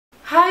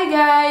Hi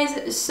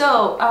guys!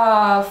 So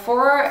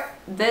for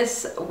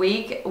this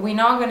week we're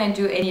not gonna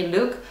do any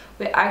look.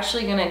 We're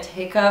actually gonna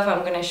take off.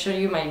 I'm gonna show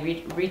you my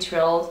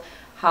rituals,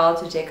 how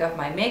to take off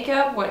my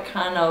makeup, what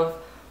kind of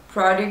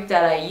product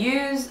that I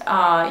use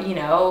you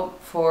know,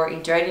 for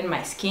hydrating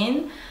my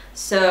skin.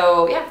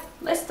 So yeah,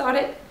 let's start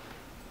it.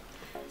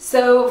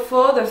 So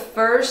for the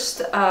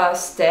first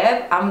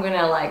step, I'm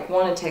gonna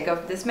want to take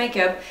off this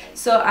makeup.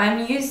 So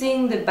I'm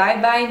using the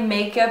Bye Bye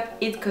Makeup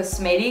It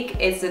Cosmetic.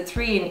 It's a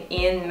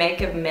 3-in-1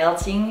 makeup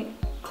melting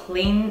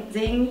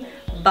cleansing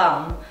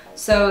balm.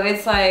 So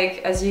it's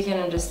like, as you can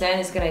understand,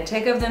 it's gonna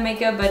take off the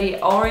makeup, but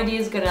it already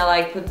is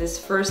gonna put this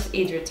first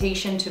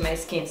hydration to my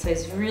skin. So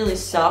it's really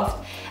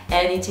soft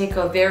and it takes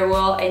off very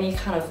well any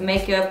kind of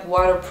makeup,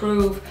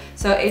 waterproof.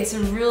 So it's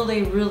a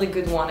really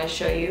good one. I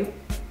show you.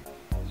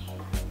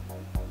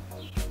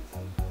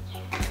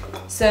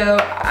 So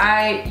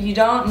you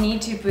don't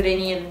need to put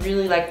any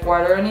really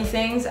water or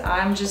anything.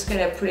 I'm just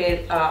gonna put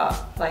it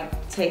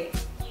take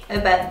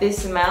about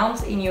this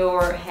amount in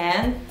your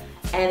hand,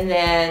 and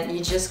then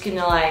you're just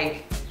gonna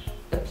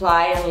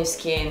apply on your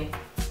skin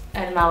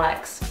and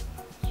relax.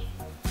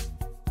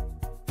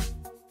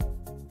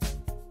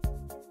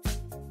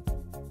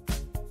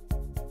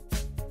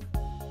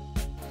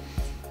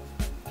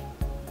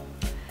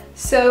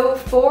 So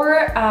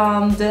for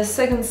the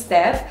second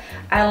step,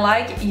 I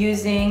like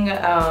using,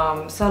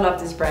 so I love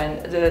this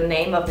brand. The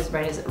name of this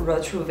brand is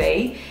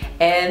Retrouvé,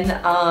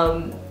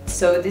 and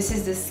so this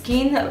is the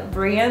Skin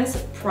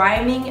Brillance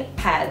Priming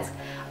Pad.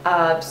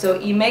 So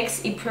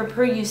it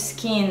prepares your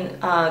skin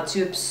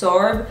to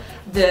absorb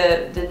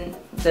the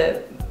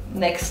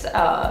next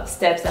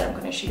steps that I'm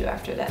going to show you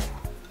after that.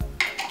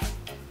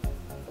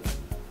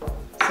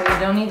 So you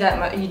don't need that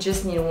much, you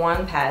just need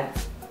one pad.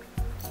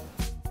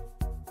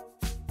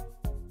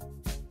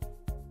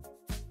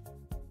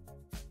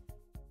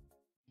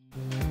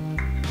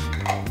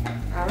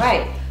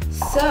 Alright,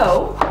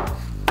 so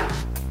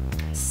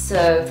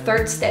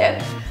third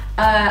step,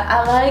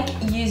 I like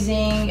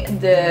using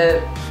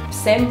the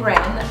same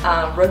brand,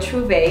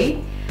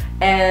 Retrouvé,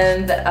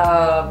 and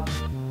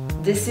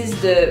this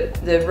is the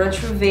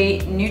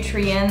Retrouvé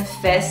Nutriment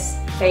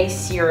Face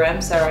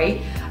Serum,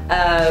 sorry.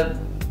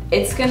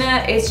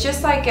 It's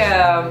just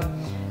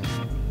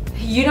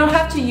you don't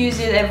have to use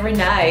it every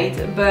night,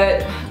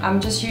 but I'm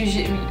just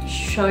usually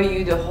show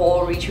you the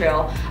whole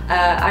ritual.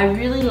 I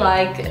really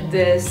like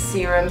this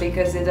serum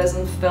because it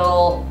doesn't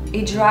feel,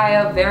 it dry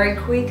up very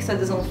quick, so it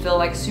doesn't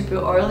feel super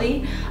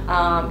oily,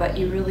 but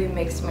it really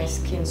makes my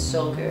skin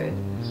so good.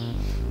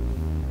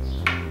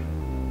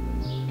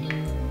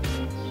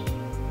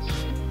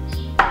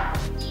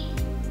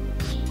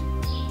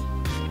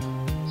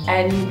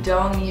 And you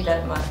don't need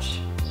that much.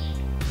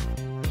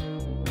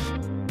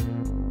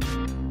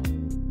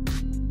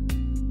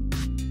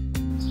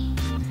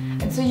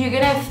 So you're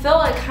gonna feel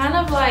it kind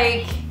of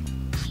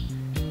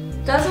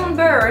doesn't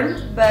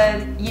burn,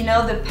 but you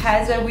know the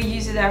pads that we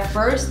use it at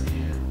first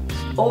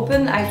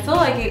open. I feel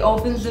like it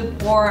opens the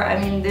pore.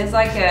 I mean, there's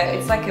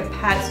it's like a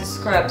pad to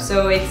scrub,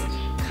 so it's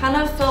kind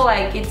of feel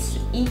like it's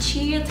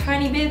itchy a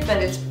tiny bit,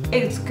 but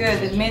it's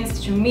good. It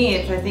means to me,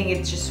 I think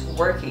it's just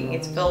working.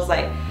 It feels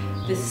like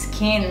the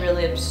skin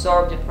really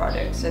absorbed the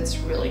product, so it's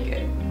really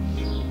good.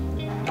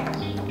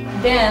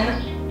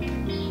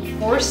 Then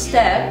fourth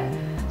step,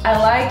 I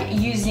like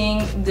using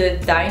the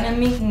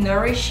Dynamic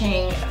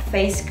Nourishing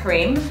Face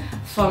Cream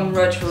from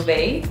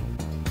Retrouvé.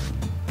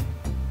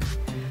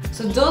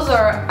 So those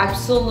are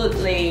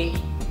absolutely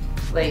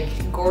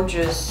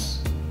gorgeous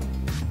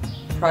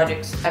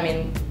products. I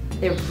mean,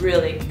 they're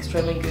really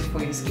extremely good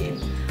for your skin.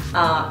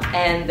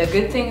 And the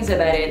good things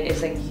about it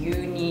is you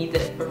need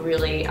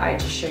really, I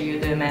just show you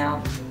the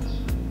amount,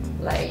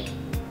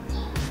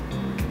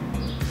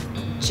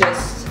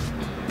 just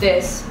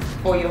this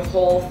for your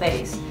whole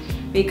face,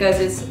 because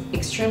it's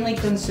extremely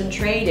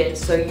concentrated,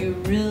 so you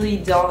really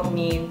don't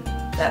need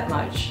that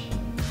much.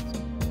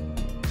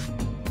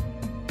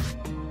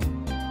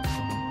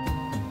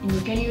 And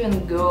you can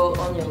even go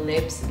on your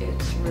lips,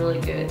 it's really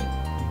good.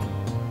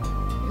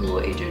 It will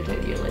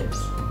hydrate your lips.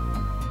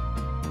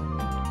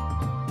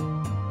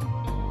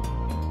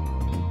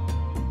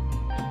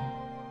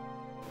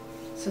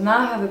 So now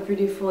I have a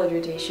pretty full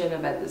hydration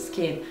about the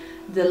skin.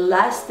 The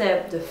last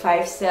step, the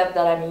 5th step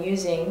that I'm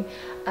using,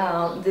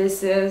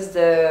 this is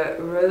the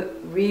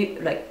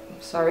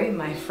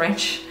my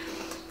French,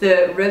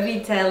 the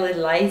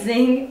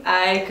Revitalizing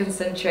Eye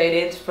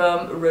Concentrated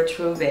from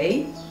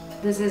Retrouvé.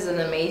 This is an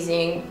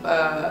amazing,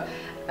 on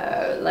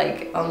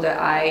the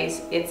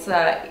eyes.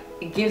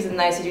 It gives a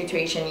nice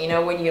hydration, you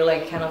know, when you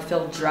kind of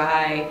feel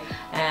dry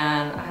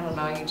and I don't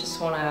know, you just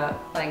wanna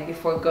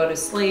before go to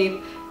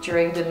sleep,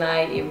 during the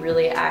night, it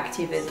really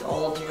activates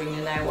all during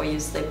the night while you're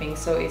sleeping.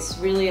 So it's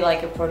really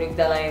a product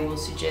that I will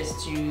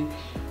suggest you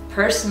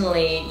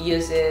personally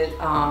use it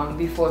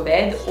before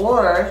bed,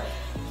 or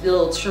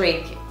little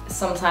trick,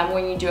 sometime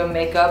when you do a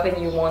makeup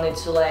and you want it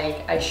to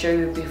I showed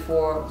you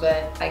before,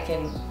 but I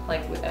can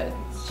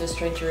just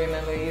try to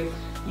remember you.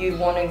 you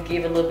want to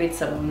give a little bit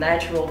some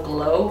natural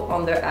glow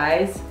on their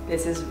eyes,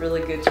 this is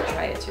really good to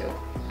try it too.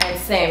 And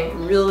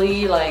same,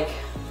 really like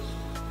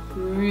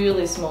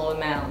really small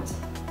amount.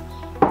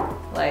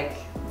 Like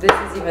this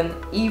is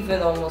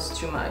even almost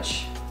too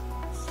much.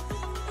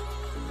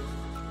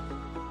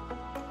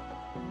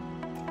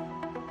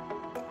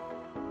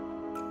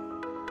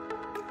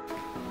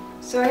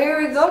 So here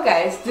we go,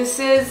 guys. This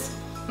is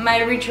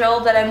my ritual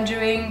that I'm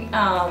doing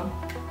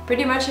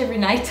pretty much every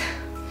night.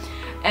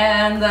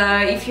 And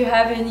if you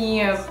have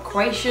any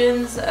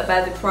questions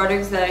about the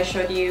products that I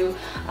showed you,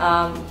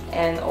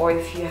 or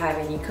if you have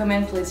any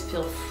comment, please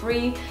feel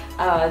free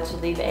to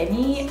leave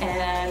any,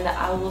 and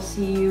I will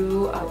see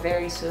you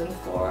very soon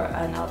for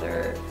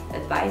another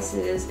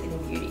advices in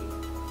beauty.